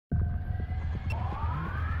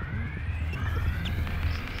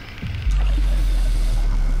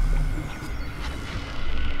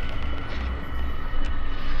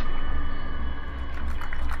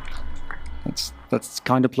That's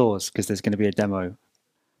kind applause because there's going to be a demo.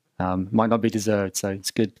 Might not be deserved, so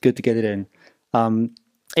it's good to get it in.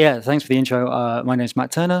 Yeah, thanks for the intro. My name is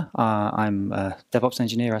Matt Turner. I'm a DevOps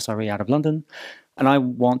engineer, SRE out of London, and I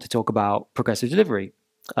want to talk about progressive delivery.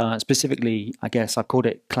 Specifically, I guess I've called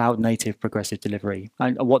it cloud-native progressive delivery.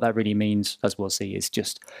 And what that really means, as we'll see, is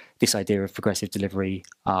just this idea of progressive delivery,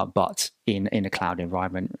 but in a cloud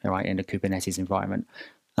environment, right, in a Kubernetes environment,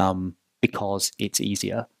 because it's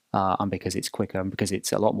easier and because it's quicker and because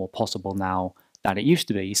it's a lot more possible now than it used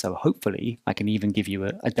to be. So hopefully I can even give you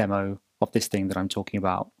a demo of this thing that I'm talking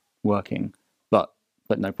about working, but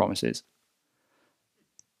no promises.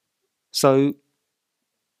 So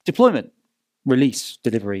deployment, release,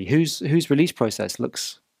 delivery. Whose release process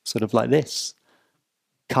looks sort of like this?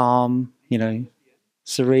 Calm, you know,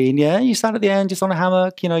 serene. Yeah, you stand at the end just on a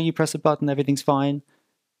hammock, you know, you press a button, everything's fine.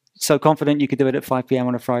 So confident you could do it at 5 p.m.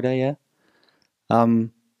 on a Friday, yeah?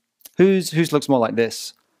 Whose looks more like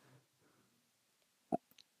this?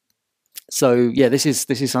 So yeah, this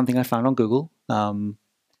is something I found on Google.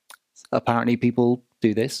 Apparently people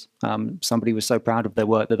do this. Somebody was so proud of their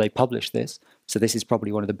work that they published this. So this is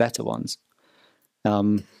probably one of the better ones.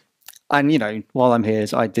 And you know, while I'm here,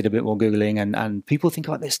 I did a bit more Googling and people think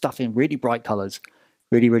about this stuff in really bright colors,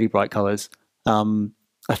 really bright colors.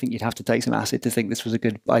 I think you'd have to take some acid to think this was a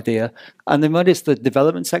good idea. And then notice the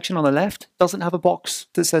development section on the left doesn't have a box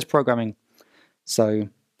that says programming. So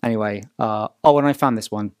anyway, oh, and I found this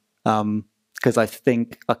one. Because I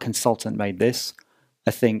think a consultant made this.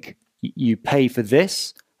 I think you pay for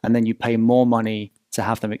this, and then you pay more money to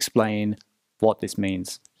have them explain what this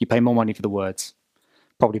means. You pay more money for the words,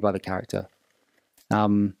 probably by the character.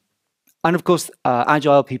 And of course,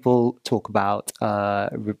 agile people talk about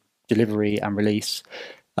delivery and release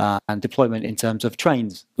and deployment in terms of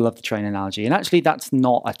trains. Love the train analogy. And actually, that's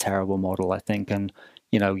not a terrible model, I think. And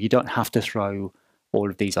you know, you don't have to throw all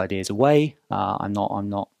of these ideas away. I'm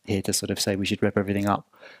not here to sort of say we should rip everything up.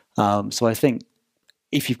 So I think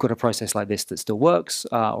if you've got a process like this that still works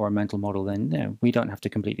or a mental model, then you know, we don't have to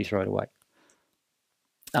completely throw it away.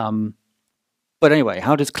 But anyway,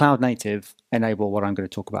 how does cloud native enable what I'm going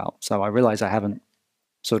to talk about? So I realize I haven't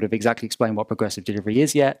sort of exactly explained what progressive delivery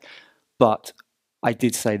is yet, but I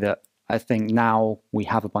did say that I think now we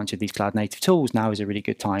have a bunch of these cloud native tools. Now is a really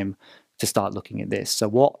good time to start looking at this. So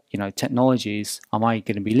what, you know, technologies am I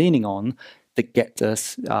going to be leaning on that get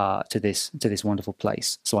us to this wonderful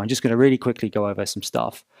place? So I'm just going to really quickly go over some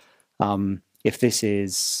stuff. If this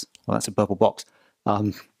is, well, that's a purple box.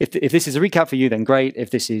 If this is a recap for you, then great.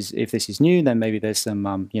 If this is new, then maybe there's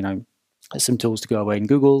some you know, some tools to go away and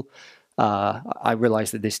Google. I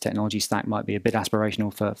realize that this technology stack might be a bit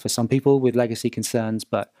aspirational for some people with legacy concerns,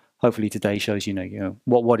 but hopefully today shows you know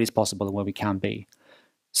what is possible and where we can be.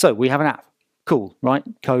 So we have an app. Cool, right?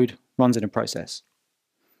 Code runs in a process.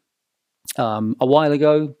 A while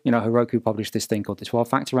ago, you know, Heroku published this thing called the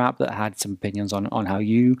 12-factor app that had some opinions on how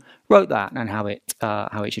you wrote that and how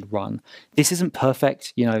it should run. This isn't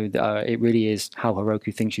perfect, you know. It really is how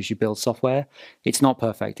Heroku thinks you should build software. It's not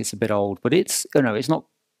perfect. It's a bit old, but it's, you know, it's not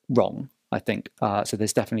wrong, I think. So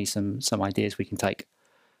there's definitely some ideas we can take.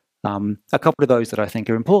 A couple of those that I think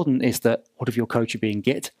are important is that what if your code should be in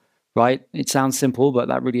Git? Right? It sounds simple, but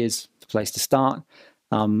that really is the place to start.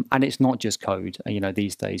 And it's not just code. You know,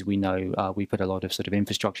 these days we know we put a lot of sort of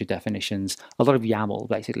infrastructure definitions, a lot of YAML,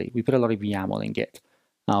 basically. We put a lot of YAML in Git.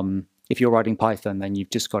 If you're writing Python, then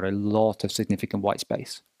you've just got a lot of significant white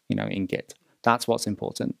space, you know, in Git. That's what's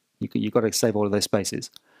important. You've got to save all of those spaces.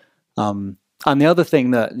 And the other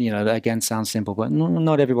thing that, you know, that again sounds simple, but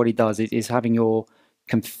not everybody does, is having your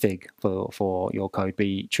config for your code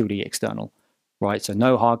be truly external. Right, so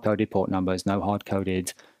no hard-coded port numbers, no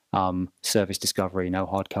hard-coded service discovery, no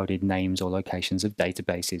hard-coded names or locations of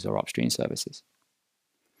databases or upstream services.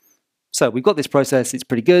 So we've got this process, it's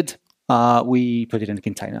pretty good. We put it in a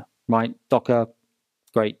container, right? Docker,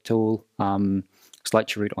 great tool. It's like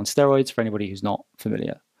Chroot on steroids for anybody who's not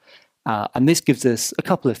familiar. And this gives us a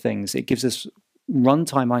couple of things. It gives us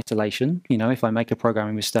runtime isolation. You know, if I make a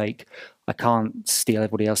programming mistake, I can't steal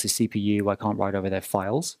everybody else's CPU, I can't write over their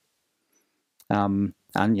files.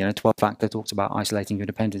 And, you know, 12-factor talks about isolating your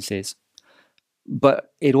dependencies.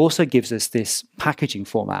 But it also gives us this packaging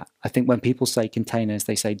format. I think when people say containers,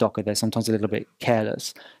 they say Docker, they're sometimes a little bit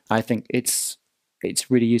careless. I think it's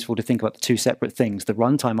really useful to think about the two separate things, the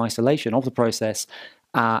runtime isolation of the process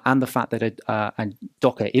and the fact that a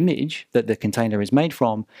Docker image that the container is made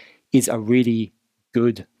from is a really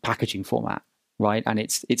good packaging format, right? And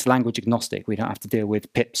it's language agnostic. We don't have to deal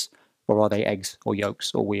with pips, or are they eggs or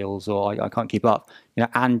yolks or wheels, or I can't keep up, you know,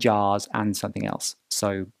 and jars and something else.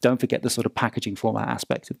 So don't forget the sort of packaging format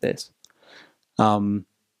aspect of this.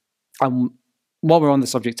 And while we're on the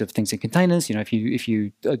subject of things in containers, if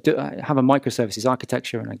you have a microservices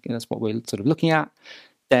architecture, and that's what we're sort of looking at,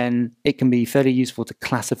 then it can be fairly useful to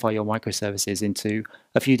classify your microservices into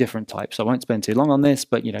a few different types. I won't spend too long on this,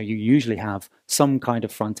 but you usually have some kind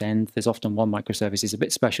of front end. There's often one microservice is a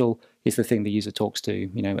bit special. It's the thing the user talks to,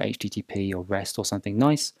 HTTP or REST or something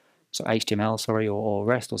nice. So HTML, sorry, or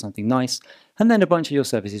REST or something nice. And then a bunch of your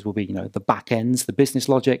services will be, the backends, the business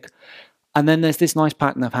logic. And then there's this nice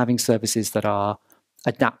pattern of having services that are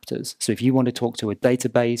adapters. So if you want to talk to a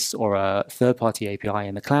database or a third-party API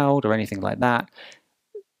in the cloud or anything like that,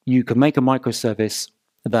 you can make a microservice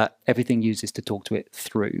that everything uses to talk to it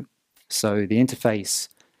through. So the interface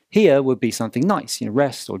here would be something nice,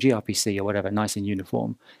 REST or gRPC or whatever, nice and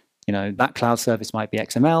uniform. That cloud service might be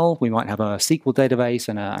XML. We might have a SQL database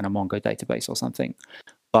and a Mongo database or something.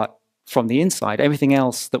 But from the inside, everything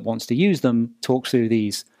else that wants to use them talks through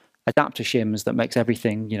these adapter shims that makes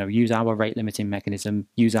everything, use our rate limiting mechanism,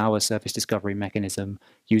 use our service discovery mechanism,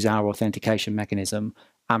 use our authentication mechanism,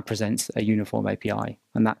 and presents a uniform API.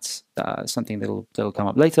 And that's something that'll come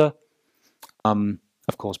up later.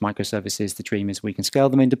 Of course, microservices, the dream is we can scale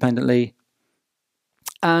them independently.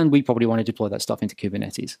 And we probably want to deploy that stuff into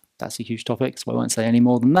Kubernetes. That's a huge topic, so I won't say any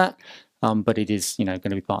more than that. But it is, going to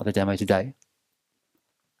be part of the demo today.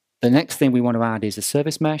 The next thing we want to add is a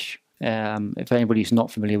service mesh. If anybody's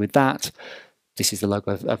not familiar with that, this is the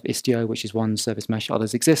logo of Istio, which is one service mesh.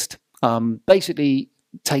 Others exist. Basically,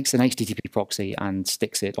 takes an HTTP proxy and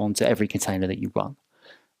sticks it onto every container that you run.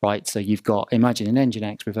 Right. So you've got, imagine an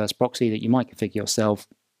Nginx reverse proxy that you might configure yourself.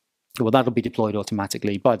 Well, that'll be deployed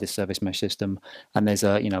automatically by this service mesh system, and there's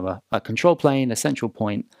a control plane, a central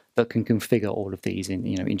point that can configure all of these in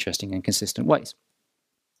interesting and consistent ways.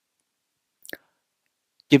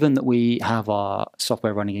 Given that we have our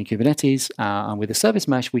software running in Kubernetes and with a service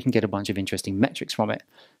mesh, we can get a bunch of interesting metrics from it.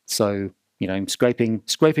 So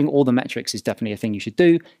scraping all the metrics is definitely a thing you should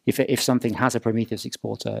do. If something has a Prometheus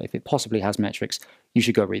exporter, if it possibly has metrics, you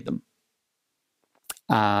should go read them.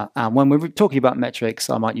 And when we're talking about metrics,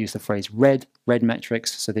 I might use the phrase red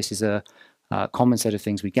metrics. So this is a common set of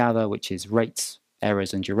things we gather, which is rates,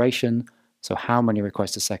 errors, and duration. So how many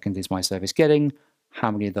requests a second is my service getting? How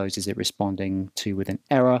many of those is it responding to with an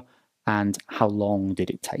error? And how long did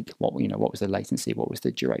it take? What was the latency? What was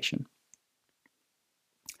the duration?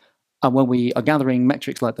 And when we are gathering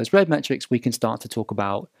metrics like those red metrics, we can start to talk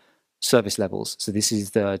about service levels. So this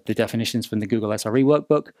is the definitions from the Google SRE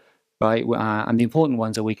workbook. Right, and the important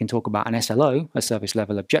ones are we can talk about an SLO, a service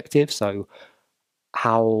level objective. So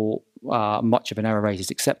how much of an error rate is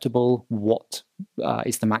acceptable, what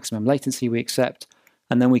is the maximum latency we accept,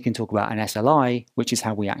 and then we can talk about an SLI, which is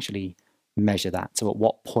how we actually measure that. So at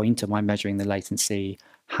what point am I measuring the latency?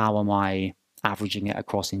 How am I averaging it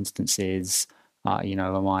across instances?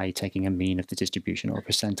 Am I taking a mean of the distribution or a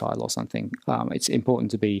percentile or something? It's important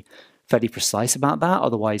to be fairly precise about that.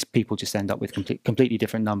 Otherwise, people just end up with completely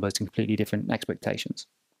different numbers and completely different expectations.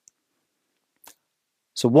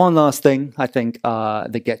 So one last thing I think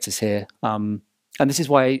that gets us here, and this is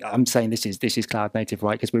why I'm saying this is cloud native,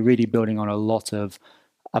 right? Because we're really building on a lot of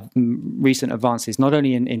recent advances, not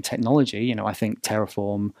only in technology. I think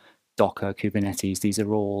Terraform, Docker, Kubernetes, these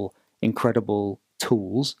are all incredible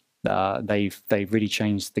tools. They've really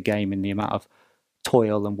changed the game in the amount of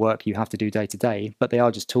toil and work you have to do day to day, but they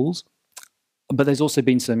are just tools. But there's also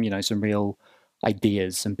been some real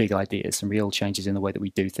ideas, some big ideas, some real changes in the way that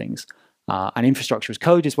we do things. And infrastructure as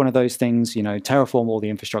code is one of those things. Terraform all the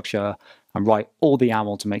infrastructure and write all the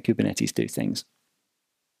YAML to make Kubernetes do things.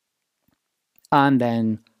 And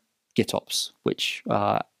then GitOps, which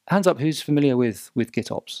hands up, who's familiar with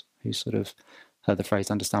GitOps? Who's sort of heard the phrase,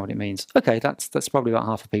 understand what it means? Okay, that's probably about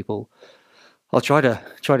half of people. I'll try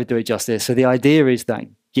to do it justice. So the idea is that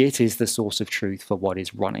Git is the source of truth for what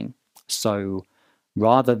is running. So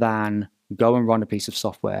rather than go and run a piece of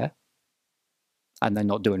software and then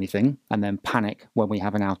not do anything and then panic when we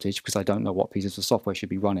have an outage because I don't know what pieces of software should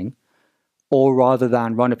be running, or rather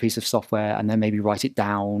than run a piece of software and then maybe write it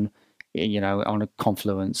down, on a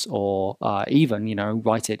Confluence, or even,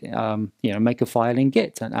 write it, make a file in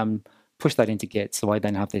Git and push that into Git. So I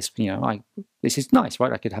then have this, this is nice,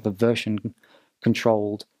 right? I could have a version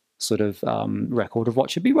controlled sort of record of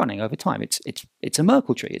what should be running over time. It's a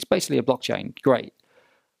Merkle tree. It's basically a blockchain. Great.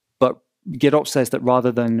 But GitOps says that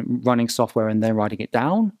rather than running software and then writing it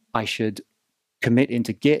down, I should commit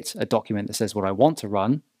into Git a document that says what I want to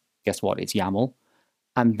run. Guess what? It's YAML.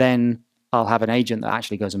 And then I'll have an agent that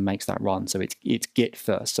actually goes and makes that run. So it's Git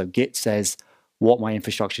first. So Git says what my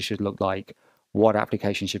infrastructure should look like, what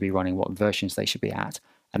applications should be running, what versions they should be at.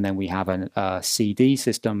 and then we have a CD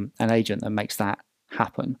system, an agent that makes that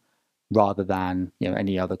happen, rather than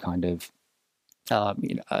any other kind of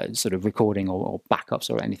sort of recording or backups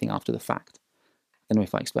or anything after the fact. I don't know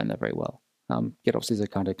if I explained that very well. GitOps is a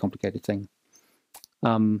kind of complicated thing.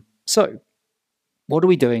 So what are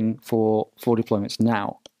we doing for deployments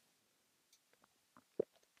now?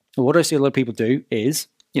 What I see a lot of people do is,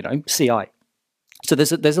 CI. So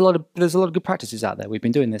there's a lot of good practices out there. We've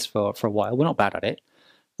been doing this for a while. We're not bad at it.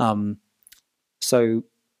 So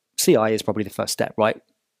CI is probably the first step, right?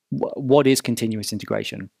 What is continuous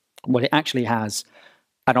integration? Well, it actually has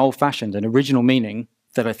an old-fashioned, an original meaning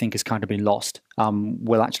that I think has kind of been lost.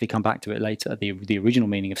 We'll actually come back to it later, the original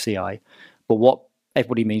meaning of CI. But what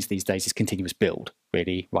everybody means these days is continuous build,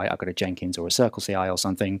 really, right? I've got a Jenkins or a Circle CI or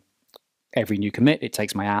something. Every new commit, it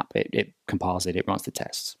takes my app, it compiles it, it runs the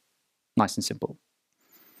tests. Nice and simple.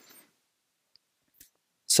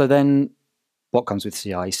 So then what comes with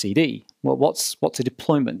CI/CD? Well, what's a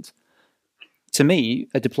deployment? To me,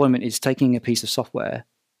 a deployment is taking a piece of software,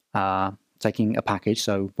 taking a package,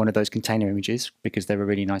 so one of those container images, because they're a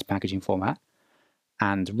really nice packaging format,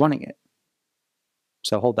 and running it.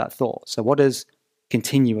 So hold that thought. So what does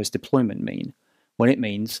continuous deployment mean? Well, it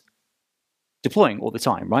means deploying all the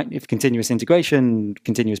time, right? If continuous integration,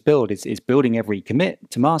 continuous build is building every commit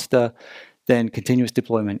to master, then continuous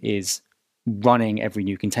deployment is running every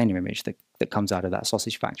new container image that comes out of that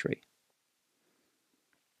sausage factory.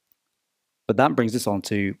 But that brings us on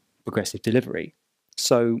to progressive delivery.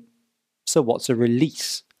 So what's a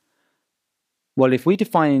release? Well, if we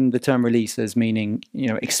define the term release as meaning,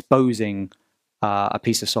 exposing a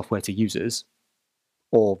piece of software to users,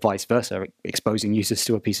 or vice versa, exposing users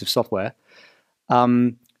to a piece of software,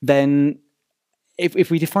 then if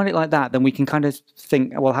we define it like that, then we can kind of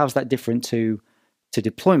think, well, how's that different to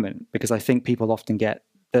deployment? Because I think people often get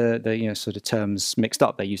the sort of terms mixed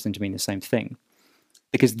up. They use them to mean the same thing.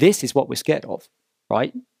 Because this is what we're scared of,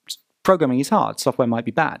 right? Programming is hard. Software might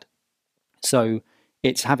be bad. So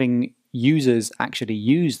it's having users actually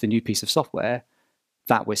use the new piece of software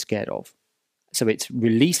that we're scared of. So it's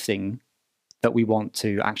releasing that we want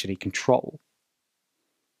to actually control.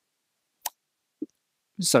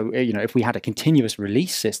 So, if we had a continuous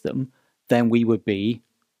release system, then we would be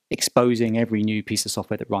exposing every new piece of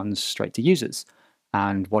software that runs straight to users.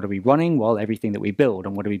 And what are we running? Well, everything that we build.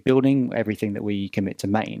 And what are we building? Everything that we commit to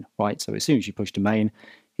main, right? So as soon as you push to main,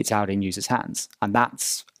 it's out in users' hands. And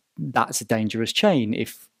that's a dangerous chain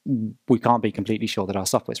if we can't be completely sure that our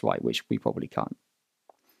software's right, which we probably can't.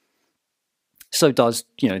 So does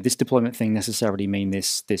this deployment thing necessarily mean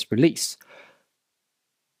this release?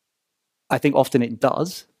 I think often it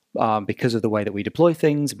does, because of the way that we deploy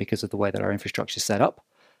things, because of the way that our infrastructure is set up.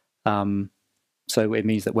 So it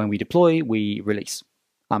means that when we deploy, we release.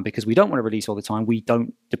 Because we don't want to release all the time, we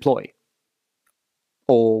don't deploy.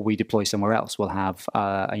 Or we deploy somewhere else. We'll have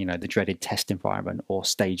the dreaded test environment or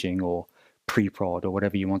staging or pre-prod or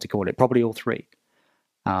whatever you want to call it, probably all three.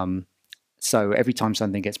 So every time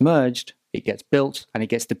something gets merged, it gets built and it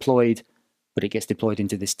gets deployed, but it gets deployed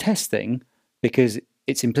into this test thing because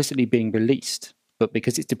it's implicitly being released. But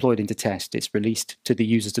because it's deployed into test, it's released to the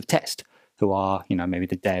users of test, who are maybe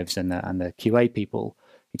the devs and the QA people.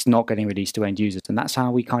 It's not getting released to end users, and that's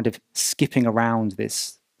how we kind of skipping around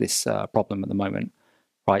this problem at the moment,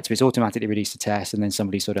 right? So it's automatically released to test, and then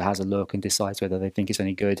somebody sort of has a look and decides whether they think it's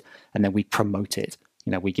any good, and then we promote it.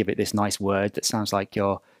 We give it this nice word that sounds like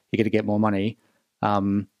you're going to get more money,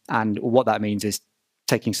 and what that means is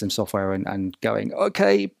taking some software and going,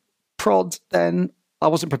 okay, prod. Then I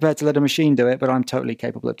wasn't prepared to let a machine do it, but I'm totally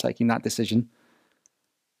capable of taking that decision.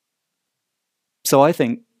 So I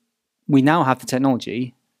think we now have the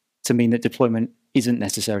technology to mean that deployment isn't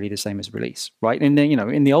necessarily the same as release, right? And then,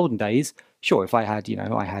 in the olden days, sure, if I had,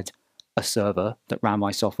 I had a server that ran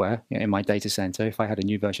my software in my data center, if I had a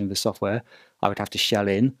new version of the software, I would have to shell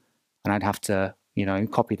in and I'd have to,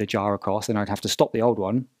 copy the jar across, and I'd have to stop the old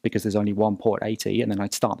one because there's only one port 80, and then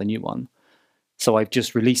I'd start the new one. So I've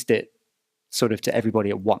just released it sort of to everybody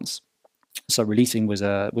at once. So releasing was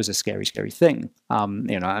a scary thing.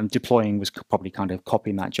 And deploying was probably kind of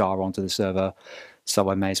copying that jar onto the server. So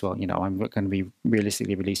I may as well, I'm going to be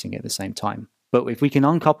realistically releasing it at the same time. But if we can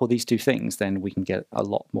uncouple these two things, then we can get a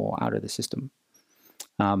lot more out of the system.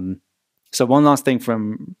 So one last thing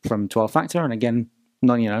from 12-factor, and again,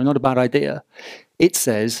 not a bad idea. It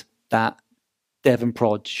says that dev and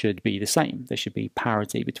prod should be the same. There should be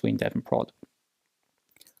parity between dev and prod.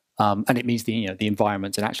 And it means the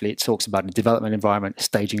environment, and actually it talks about a development environment, a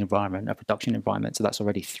staging environment, a production environment. So that's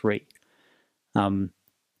already 3.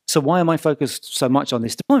 So So why am I focused so much on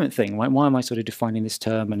this deployment thing? Why am I sort of defining this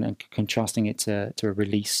term and contrasting it to a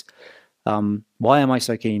release? Why am I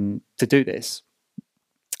so keen to do this?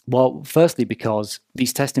 Well, firstly, because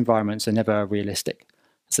these test environments are never realistic.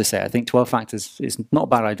 As I say, I think 12 factors is not a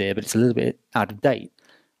bad idea, but it's a little bit out of date.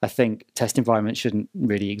 I think test environments shouldn't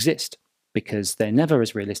really exist because they're never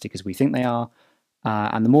as realistic as we think they are.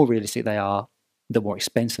 And the more realistic they are, the more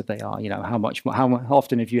expensive they are. You know, how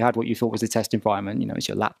often have you had what you thought was a test environment? You know, it's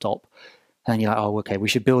your laptop, and you're like, oh, okay, we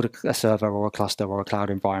should build a server or a cluster or a cloud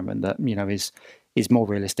environment that, you know, is more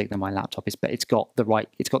realistic than my laptop is, but it's got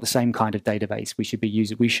the same kind of database. We should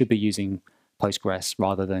be using Postgres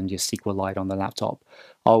rather than just SQLite on the laptop.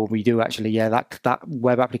 Oh, we do actually, yeah, that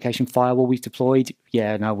web application firewall we've deployed,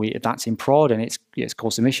 yeah, no, that's in prod and it's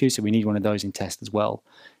caused some issues, so we need one of those in test as well.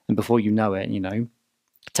 And before you know it, you know,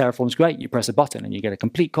 Terraform's great. You press a button and you get a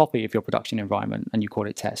complete copy of your production environment and you call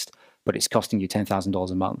it test, but it's costing you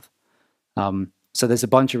 $10,000 a month. So there's a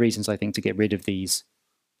bunch of reasons, I think, to get rid of these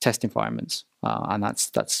test environments, and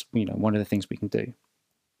that's you know, one of the things we can do.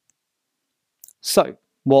 So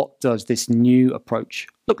what does this new approach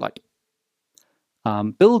look like?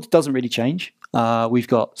 Build doesn't really change. We've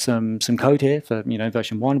got some code here for, you know,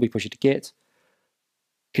 version 1. We push it to Git.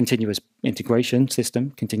 Continuous integration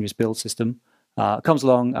system, continuous build system comes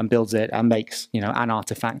along and builds it and makes, you know, an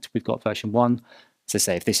artifact. We've got version 1. So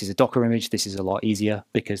say if this is a Docker image, this is a lot easier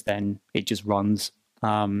because then it just runs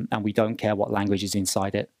and we don't care what language is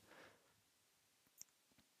inside it.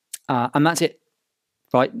 And that's it,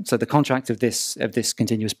 right? So the contract of this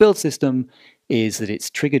continuous build system is that it's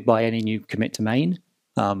triggered by any new commit to main,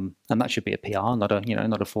 and that should be a PR, not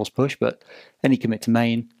a force push, but any commit to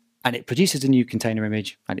main, and it produces a new container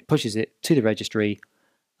image and it pushes it to the registry.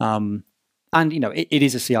 And you know, it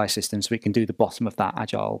is a CI system, so it can do the bottom of that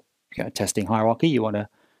agile, you know, testing hierarchy. You want to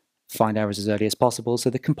find errors as early as possible. So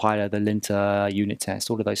the compiler, the linter, unit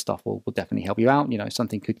test, all of those stuff will definitely help you out. You know,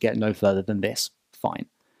 something could get no further than this, fine.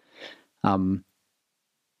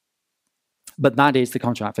 But that is the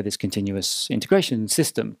contract for this continuous integration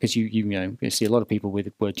system, because you see a lot of people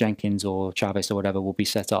with where Jenkins or Travis or whatever will be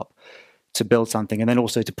set up to build something and then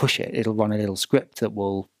also to push it. It'll run a little script that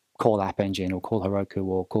will call App Engine or call Heroku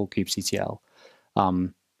or call kubectl.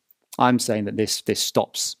 I'm saying that this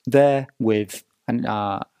stops there with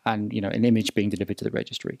an image being delivered to the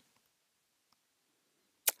registry.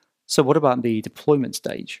 So what about the deployment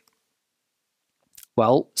stage?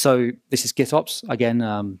 Well, so this is GitOps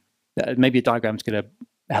again. Maybe a diagram is going to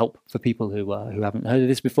help for people who haven't heard of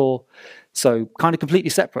this before. So kind of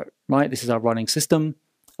completely separate, right? This is our running system.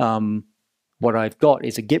 What I've got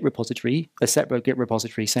is a Git repository, a separate Git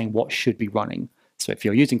repository saying what should be running. So if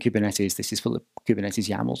you're using Kubernetes, this is full of Kubernetes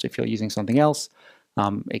YAMLs. If you're using something else,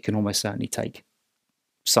 it can almost certainly take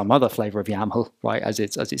some other flavor of YAML, right, as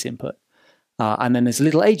its input. And then there's a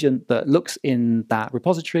little agent that looks in that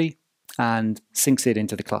repository and syncs it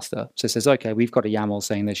into the cluster. So it says, okay, we've got a YAML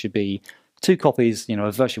saying there should be 2 copies, you know,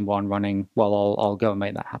 of version 1 running. Well, I'll go and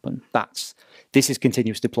make that happen. This is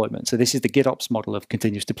continuous deployment. So this is the GitOps model of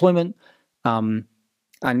continuous deployment. And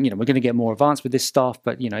you know, we're going to get more advanced with this stuff,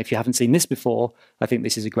 but you know, if you haven't seen this before, I think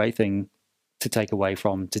this is a great thing to take away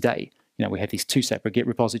from today. You know, we have these 2 separate Git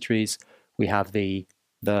repositories. We have the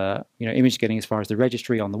image getting as far as the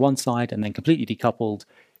registry on the one side, and then completely decoupled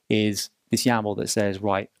is this YAML that says,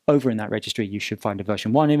 right, over in that registry, you should find a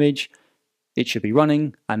version 1 image. It should be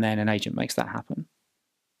running, and then an agent makes that happen.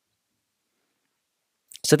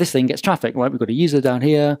 So this thing gets traffic, right? We've got a user down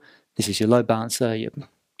here. This is your load balancer, your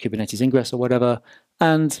Kubernetes ingress or whatever.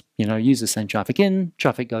 And, you know, users send traffic in,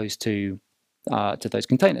 traffic goes to those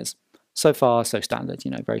containers. So far, so standard, you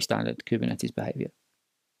know, very standard Kubernetes behavior.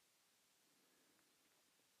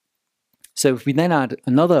 So if we then add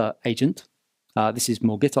another agent, this is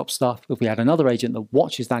more GitOps stuff. If we add another agent that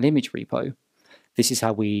watches that image repo, this is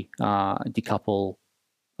how we decouple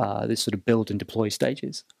this sort of build and deploy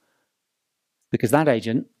stages. Because that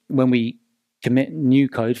agent, when we commit new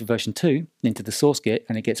code for version 2 into the source Git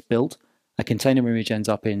and it gets built, a container image ends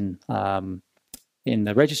up in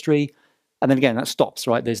the registry, and then again that stops,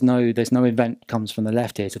 right? There's no event comes from the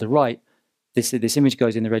left here to the right. This image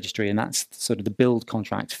goes in the registry, and that's sort of the build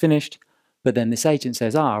contract finished. But then this agent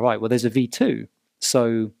says, right, well, there's a v2,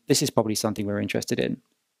 so this is probably something we're interested in.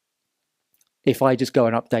 If I just go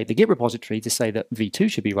and update the Git repository to say that v2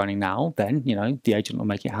 should be running now, then you know the agent will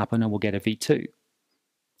make it happen, and we'll get a v2.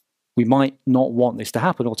 We might not want this to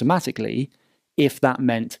happen automatically if that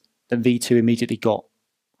meant that v2 immediately got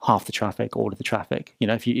half the traffic, all of the traffic. You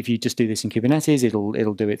know, if you just do this in Kubernetes,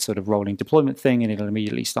 it'll do its sort of rolling deployment thing, and it'll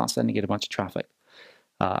immediately start sending it a bunch of traffic,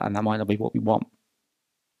 and that might not be what we want.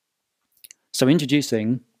 So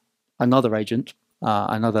introducing another agent,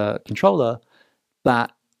 another controller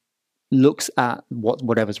that looks at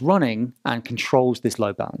whatever's running and controls this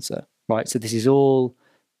load balancer, right? So this is all,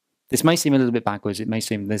 this may seem a little bit backwards. It may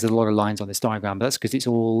seem there's a lot of lines on this diagram, but that's because it's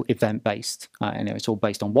all event-based. And it's all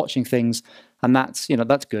based on watching things, and that's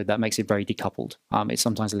that's good. That makes it very decoupled. It's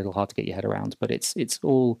sometimes a little hard to get your head around, but it's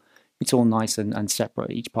all nice and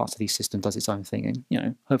separate. Each part of the system does its own thing,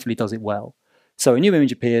 and hopefully does it well. So a new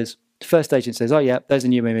image appears. The first agent says, "Oh yeah, there's a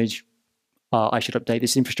new image. I should update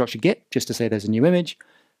this infrastructure Git just to say there's a new image."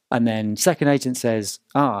 And then second agent says,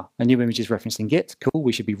 "A new image is referencing Git. Cool.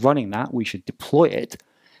 We should be running that. We should deploy it."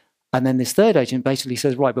 And then this third agent basically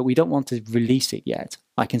says, right, but we don't want to release it yet.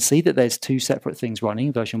 I can see that there's two separate things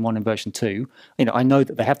running, version 1 and version 2. I know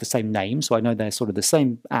that they have the same name, so I know they're sort of the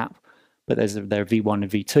same app, but they're V1 and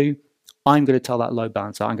V2. I'm going to tell that load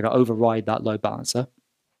balancer, I'm going to override that load balancer.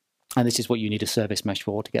 And this is what you need a service mesh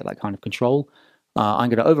for, to get that kind of control. I'm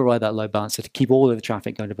going to override that load balancer to keep all of the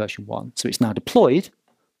traffic going to version 1. So it's now deployed,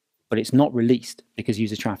 but it's not released because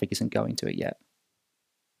user traffic isn't going to it yet.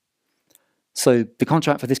 So the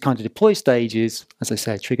contract for this kind of deploy stage is, as I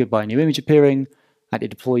said, triggered by a new image appearing, and it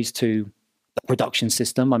deploys to the production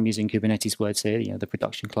system. I'm using Kubernetes words here, the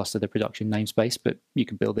production cluster, the production namespace, but you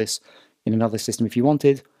can build this in another system if you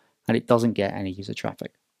wanted, and it doesn't get any user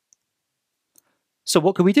traffic. So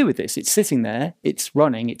what can we do with this? It's sitting there, it's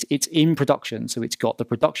running, it's in production, so it's got the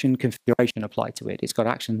production configuration applied to it. It's got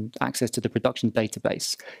access to the production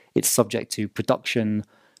database. It's subject to production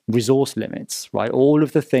resource limits, right? All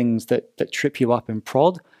of the things that trip you up in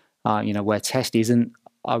prod, where test isn't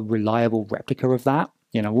a reliable replica of that,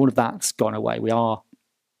 all of that's gone away.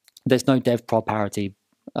 There's no dev prod parity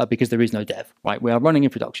because there is no dev, right? We are running in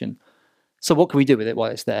production. So what can we do with it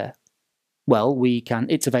while it's there? Well,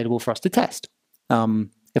 it's available for us to test.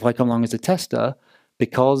 If I come along as a tester,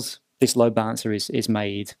 because this load balancer is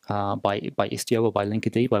made by Istio or by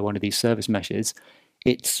Linkerd, by one of these service meshes,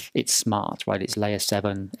 it's smart, right? It's layer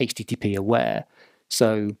 7 HTTP aware.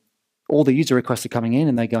 So all the user requests are coming in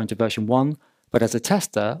and they go into version 1. But as a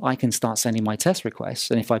tester, I can start sending my test requests.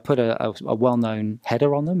 And if I put a well-known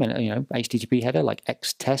header on them, and HTTP header like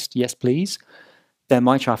X test, yes please, then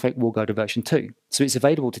my traffic will go to version 2. So it's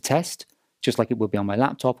available to test, just like it would be on my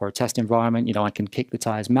laptop or a test environment. I can kick the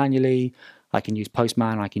tires manually. I can use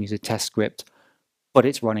Postman. I can use a test script. But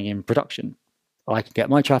it's running in production. I can get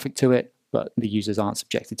my traffic to it, but the users aren't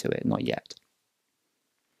subjected to it, not yet.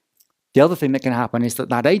 The other thing that can happen is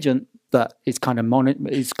that agent that is kind of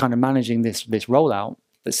managing this rollout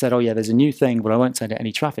that said, oh yeah, there's a new thing, but I won't send it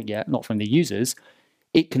any traffic yet, not from the users,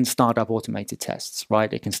 it can start up automated tests,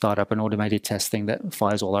 right? It can start up an automated test thing that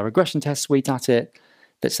fires all our regression test suite at it,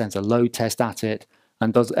 that sends a load test at it,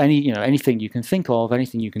 and does anything you can think of,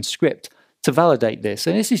 anything you can script to validate this.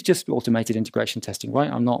 And this is just automated integration testing,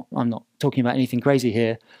 right? I'm not talking about anything crazy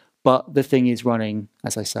here. But the thing is running,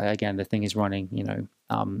 as I say, again, the thing is running,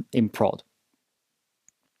 in prod.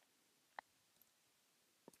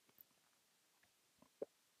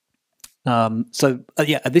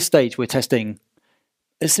 At this stage, we're testing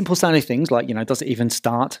simple sounding things like, does it even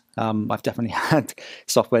start? I've definitely had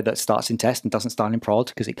software that starts in test and doesn't start in prod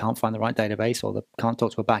because it can't find the right database or can't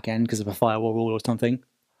talk to a backend because of a firewall rule or something.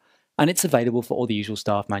 And it's available for all the usual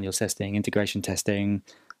stuff, manual testing, integration testing,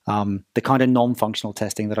 the kind of non-functional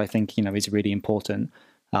testing that I think is really important,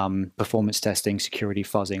 performance testing, security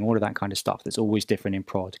fuzzing, all of that kind of stuff that's always different in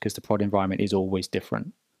prod because the prod environment is always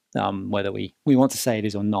different, whether we want to say it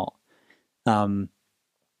is or not.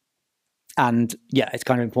 And yeah, it's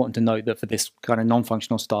kind of important to note that for this kind of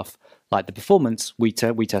non-functional stuff, like the performance, we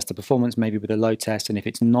test the performance maybe with a load test, and if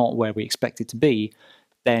it's not where we expect it to be,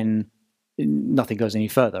 then nothing goes any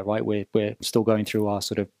further, right? We're still going through our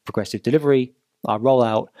sort of progressive delivery, our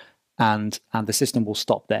rollout, and the system will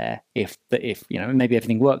stop there if maybe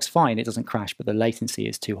everything works fine, it doesn't crash, but the latency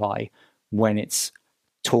is too high when it's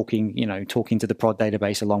talking to the prod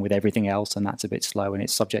database along with everything else, and that's a bit slow and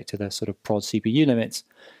it's subject to the sort of prod CPU limits.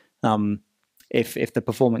 If the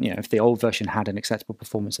performance, if the old version had an acceptable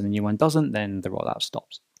performance and the new one doesn't, then the rollout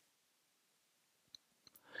stops.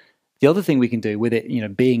 The other thing we can do with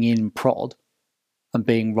it, being in prod and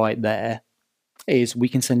being right there, is we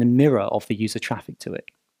can send a mirror of the user traffic to it,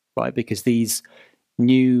 right? Because these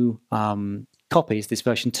new copies, this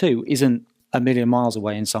version 2, isn't a million miles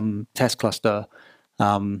away in some test cluster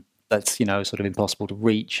that's sort of impossible to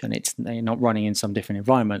reach, and it's not running in some different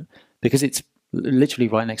environment. Because it's literally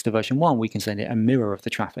right next to version 1, we can send it a mirror of the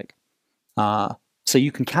traffic. So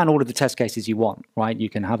you can all of the test cases you want, right? You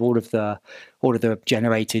can have all of the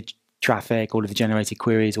generated traffic, all of the generated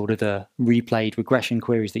queries, all of the replayed regression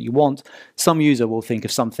queries that you want, some user will think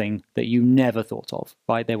of something that you never thought of,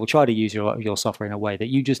 right? They will try to use your software in a way that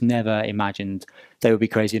you just never imagined they would be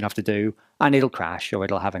crazy enough to do, and it'll crash or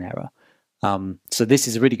it'll have an error. So this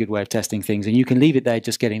is a really good way of testing things, and you can leave it there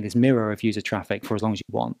just getting this mirror of user traffic for as long as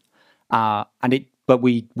you want. But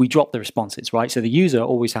we drop the responses, right? So the user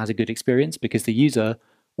always has a good experience because the user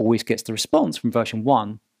always gets the response from version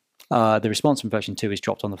 1. The response from version 2 is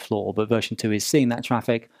dropped on the floor, but version 2 is seeing that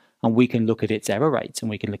traffic, and we can look at its error rates, and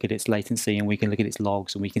we can look at its latency, and we can look at its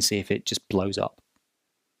logs, and we can see if it just blows up.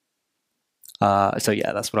 So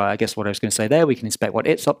yeah, that's what I guess what I was going to say there. We can inspect what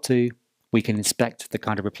it's up to. We can inspect the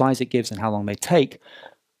kind of replies it gives and how long they take.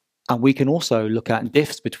 And we can also look at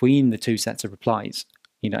diffs between the two sets of replies.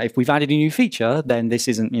 You know, if we've added a new feature, then this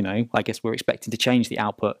isn't, you know, I guess we're expecting to change the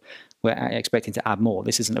output. We're expecting to add more.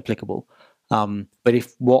 This isn't applicable. But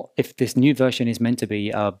if this new version is meant to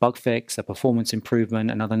be a bug fix, a performance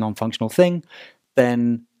improvement, another non-functional thing,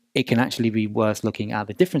 then it can actually be worth looking at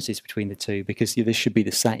the differences between the two, because this should be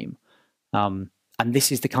the same. And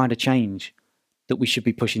this is the kind of change that we should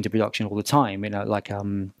be pushing to production all the time. You know, like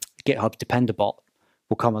GitHub Dependabot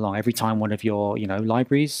will come along every time one of your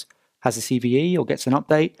libraries has a CVE or gets an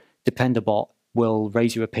update. Dependabot will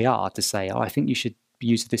raise you a PR to say, oh, I think you should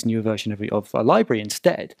use this newer version of a library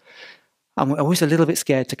instead. I'm always a little bit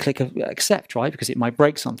scared to click accept, right? Because it might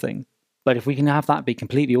break something. But if we can have that be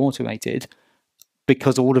completely automated,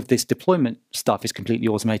 because all of this deployment stuff is completely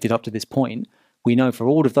automated up to this point, we know for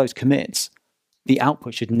all of those commits, the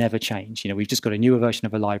output should never change. You know, we've just got a newer version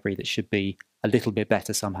of a library that should be a little bit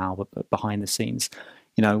better somehow, but behind the scenes.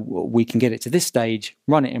 You know, we can get it to this stage,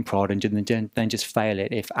 run it in prod, and then just fail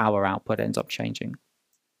it if our output ends up changing.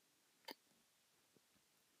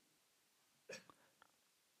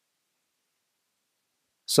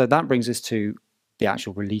 So that brings us to the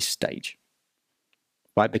actual release stage,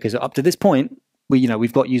 right? Because up to this point,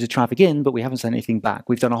 we've got user traffic in, but we haven't sent anything back.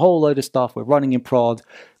 We've done a whole load of stuff. We're running in prod.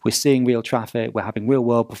 We're seeing real traffic. We're having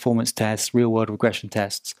real-world performance tests, real-world regression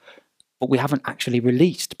tests. But we haven't actually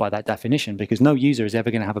released by that definition, because no user is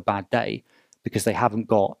ever going to have a bad day because they haven't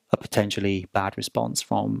got a potentially bad response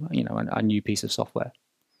from a new piece of software.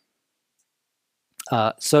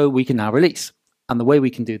 So we can now release. And the way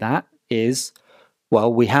we can do that is,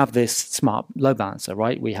 well, we have this smart load balancer,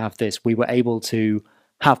 right? We were able to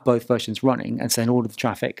have both versions running and send all of the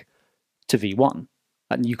traffic to V1.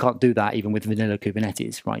 And you can't do that even with vanilla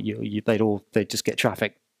Kubernetes, right? They'd just get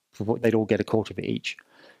traffic, they'd all get a quarter of it each.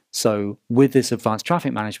 So with this advanced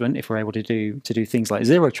traffic management, if we're able to do things like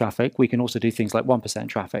zero traffic, we can also do things like 1%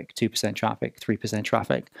 traffic, 2% traffic, 3%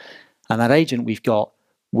 traffic. And that agent we've got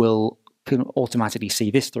can automatically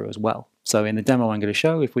see this through as well. So in the demo I'm going to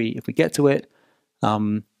show, if we get to it,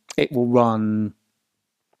 it will run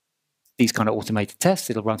these kind of automated tests.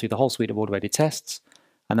 It'll run through the whole suite of automated tests,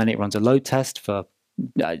 and then it runs a load test for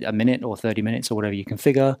a minute or 30 minutes or whatever you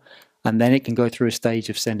configure, and then it can go through a stage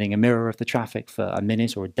of sending a mirror of the traffic for a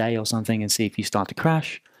minute or a day or something and see if you start to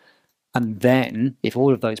crash. And then if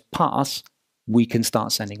all of those pass, we can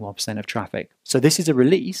start sending 1% of traffic. So this is a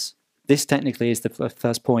release. This technically is the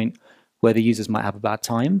first point where the users might have a bad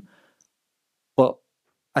time. But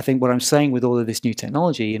I think what I'm saying with all of this new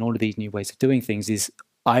technology and all of these new ways of doing things is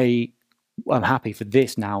I'm happy for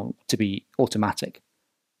this now to be automatic,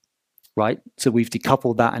 right? So we've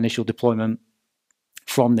decoupled that initial deployment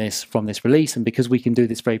from this release, and because we can do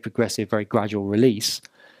this very progressive, very gradual release,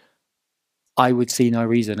 I would see no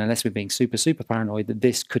reason, unless we're being super, super paranoid, that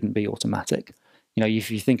this couldn't be automatic. You know,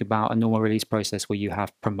 if you think about a normal release process where you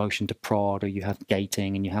have promotion to prod, or you have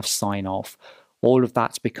gating and you have sign off, all of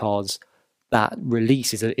that's because that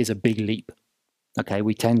release is a big leap. Okay,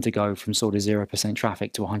 we tend to go from sort of 0%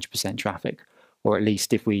 traffic to 100% traffic, or at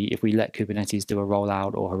least if we let Kubernetes do a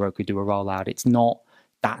rollout or Heroku do a rollout, it's not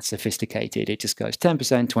that sophisticated. It just goes 10%,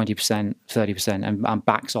 20%, 30%, and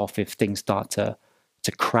backs off if things start to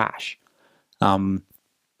crash.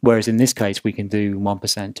 Whereas in this case, we can do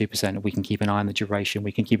 1%, 2%. We can keep an eye on the duration.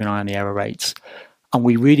 We can keep an eye on the error rates, and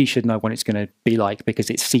we really should know what it's going to be like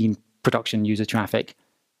because it's seen production user traffic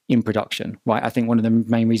in production, right? I think one of the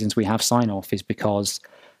main reasons we have sign-off is because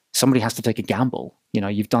somebody has to take a gamble. You know,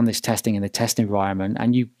 you've done this testing in the test environment,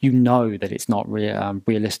 and you know that it's not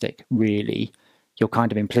realistic, really. You're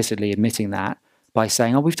kind of implicitly admitting that by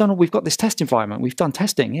saying, oh, we've got this test environment. We've done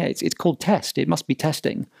testing. Yeah, it's called test. It must be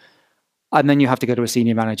testing. And then you have to go to a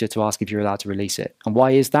senior manager to ask if you're allowed to release it. And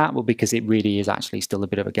why is that? Well, because it really is actually still a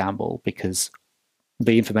bit of a gamble, because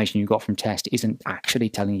the information you got from test isn't actually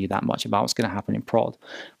telling you that much about what's going to happen in prod.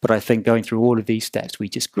 But I think going through all of these steps, we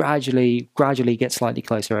just gradually get slightly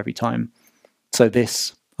closer every time. So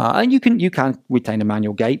this And you can retain a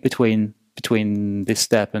manual gate between this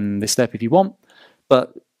step and this step if you want,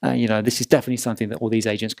 but this is definitely something that all these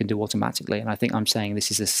agents can do automatically. And I think I'm saying this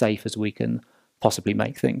is as safe as we can possibly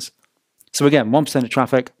make things. So again, 1% of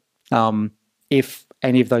traffic. If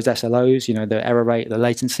any of those SLOs, the error rate, the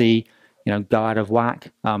latency, go out of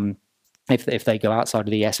whack, if they go outside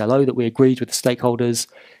of the SLO that we agreed with the stakeholders,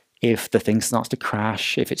 if the thing starts to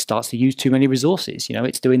crash, if it starts to use too many resources,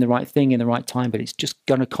 it's doing the right thing in the right time, but it's just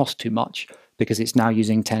going to cost too much because it's now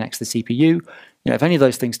using 10x the CPU. If any of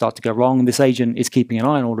those things start to go wrong, this agent is keeping an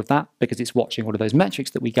eye on all of that because it's watching all of those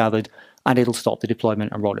metrics that we gathered, and it'll stop the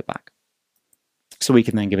deployment and roll it back. So we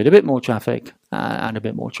can then give it a bit more traffic and a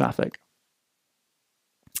bit more traffic.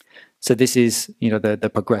 So this is,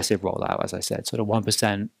 the progressive rollout, as I said, sort of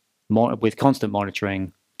 1% with constant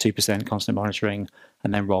monitoring, 2% constant monitoring,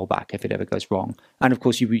 and then roll back if it ever goes wrong. And of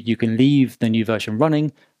course, you can leave the new version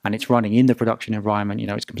running, and it's running in the production environment.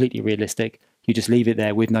 It's completely realistic. You just leave it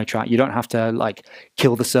there with no track. You don't have to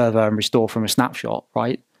kill the server and restore from a snapshot,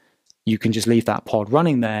 right? You can just leave that pod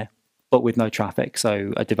running there, but with no traffic.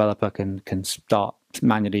 So a developer can start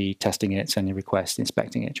manually testing it, sending requests,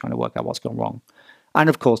 inspecting it, trying to work out what's gone wrong. And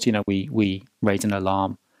of course, we raise an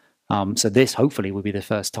alarm. So this hopefully will be the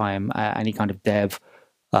first time any kind of dev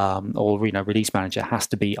or release manager has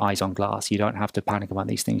to be eyes on glass. You don't have to panic about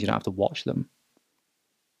these things. You don't have to watch them.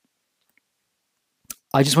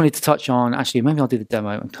 I just wanted to touch on, actually, maybe I'll do the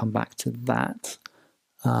demo and come back to that.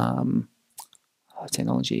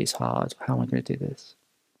 Technology is hard. How am I going to do this?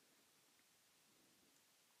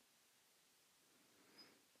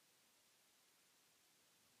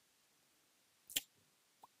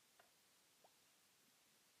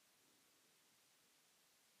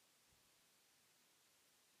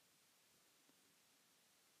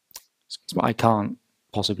 I can't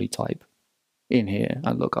possibly type in here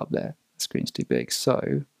and look up there. The screen's too big.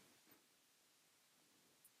 So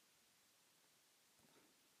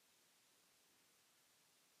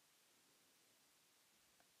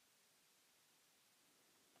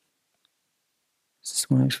this is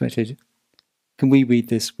what I expected. Can we read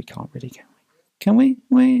this? We can't really, can we?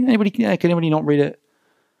 Anybody? Can anybody not read it?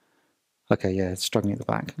 Okay, yeah, it's struggling at the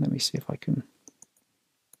back. Let me see if I can.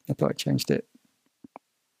 I thought I changed it.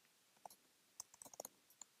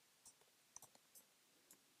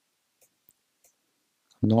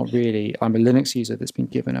 Not really. I'm a Linux user that's been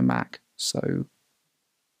given a Mac, so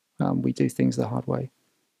we do things the hard way.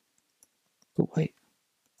 But wait.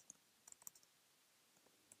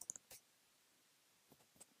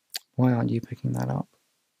 Why aren't you picking that up?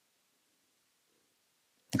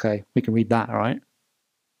 Okay, we can read that, all right?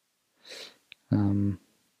 I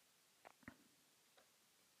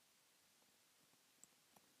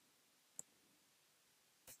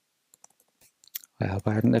hope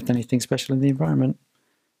I hadn't left anything special in the environment.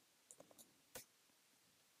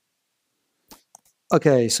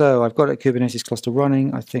 Okay, so I've got a Kubernetes cluster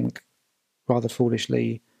running. I think rather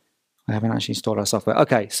foolishly, I haven't actually installed our software.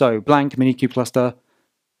 Okay, so blank minikube cluster.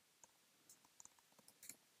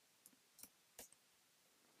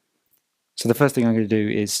 So the first thing I'm going to do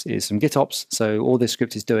is some GitOps. So all this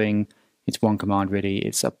script is doing, it's one command really.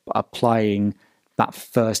 It's applying that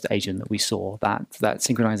first agent that we saw, that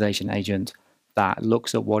synchronization agent that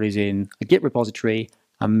looks at what is in a Git repository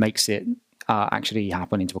and makes it actually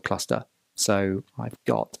happen into a cluster. So I've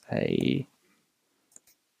got a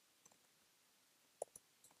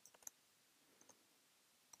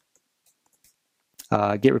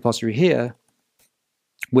Git repository here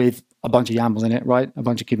with a bunch of YAMLs in it, right? A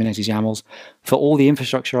bunch of Kubernetes YAMLs for all the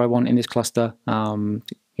infrastructure I want in this cluster,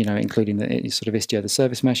 including the sort of Istio, the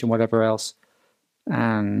service mesh, and whatever else,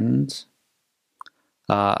 and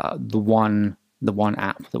the one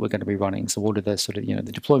app that we're going to be running. So all of the sort of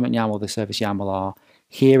the deployment YAML, the service YAML are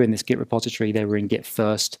here in this Git repository. They were in Git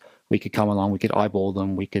first. We could come along, we could eyeball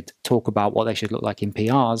them, we could talk about what they should look like in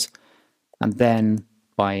PRs, and then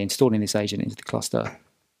by installing this agent into the cluster,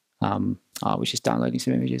 which is downloading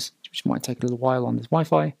some images, which might take a little while on this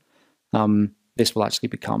Wi-Fi, this will actually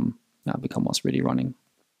become what's really running.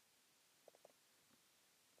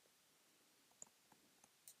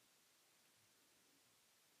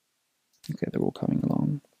 Okay, they're all coming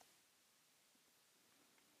along.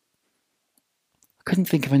 I couldn't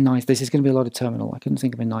think of a nice, this is going to be a lot of terminal. I couldn't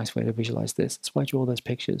think of a nice way to visualize this. That's why I drew all those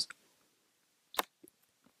pictures.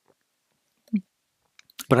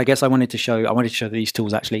 But I guess I wanted to show that these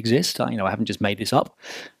tools actually exist. I haven't just made this up.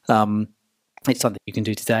 It's something you can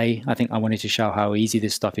do today. I think I wanted to show how easy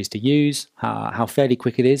this stuff is to use, how fairly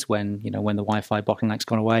quick it is when when the Wi-Fi bottleneck's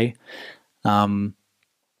gone away,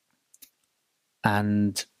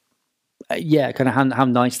 and Yeah, kind of how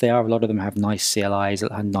nice they are. A lot of them have nice CLIs,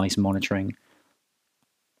 have nice monitoring.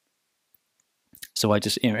 So I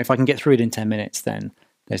just, if I can get through it in 10 minutes, then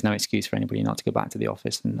there's no excuse for anybody not to go back to the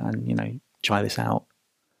office and try this out.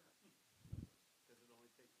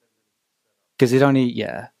 Because it only,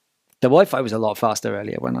 yeah, the Wi-Fi was a lot faster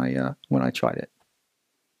earlier when I tried it.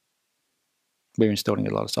 We were installing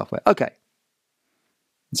a lot of software. Okay,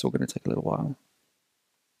 it's all going to take a little while.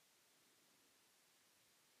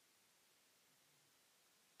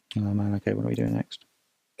 Oh man, okay, what are we doing next?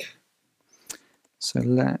 So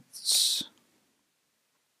let's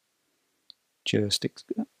just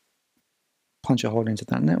punch a hole into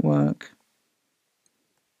that network.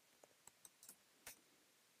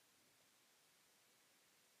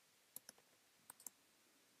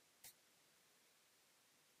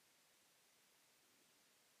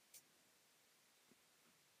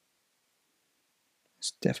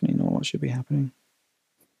 It's definitely not what should be happening.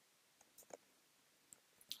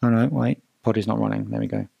 Oh no, wait, pod is not running. There we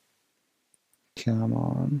go. Come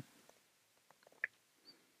on.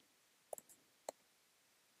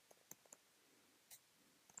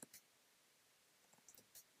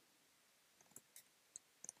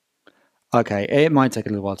 Okay, it might take a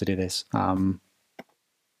little while to do this.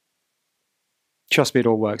 Trust me, it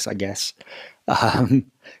all works, I guess.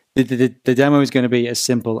 The demo is going to be as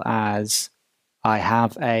simple as I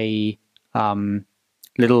have a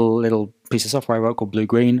little piece of software I wrote called Blue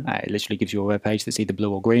Green. It literally gives you a web page that's either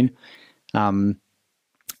blue or green.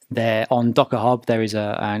 There on Docker Hub, there is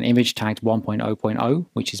an image tagged 1.0.0,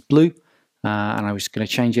 which is blue, and I was going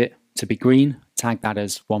to change it to be green, tag that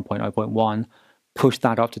as 1.0.1, push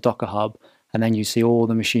that up to Docker Hub, and then you see all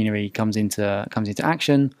the machinery comes into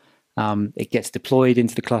action. It gets deployed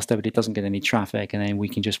into the cluster, but it doesn't get any traffic, and then we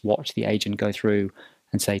can just watch the agent go through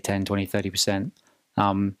and say 10, 20, 30%.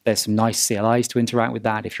 There's some nice CLIs to interact with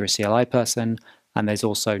that if you're a CLI person, and there's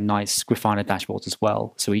also nice Grafana dashboards as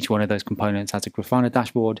well. So each one of those components has a Grafana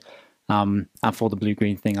dashboard, and for the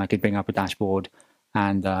blue-green thing, I could bring up a dashboard,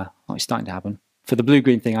 and it's starting to happen. For the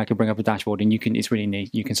blue-green thing, I could bring up a dashboard, and it's really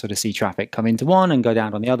neat. You can sort of see traffic come into one and go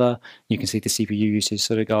down on the other. You can see the CPU usage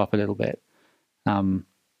sort of go up a little bit.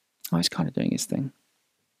 It's kind of doing its thing.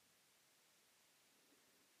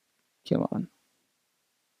 Come on.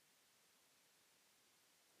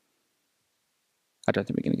 I don't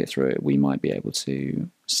think we're going to get through it. We might be able to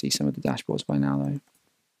see some of the dashboards by now, though.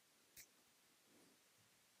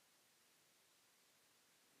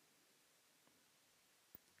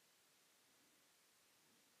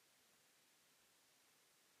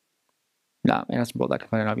 No, it hasn't brought that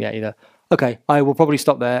component up yet either. Okay, I will probably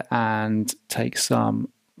stop there and take some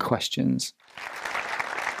questions.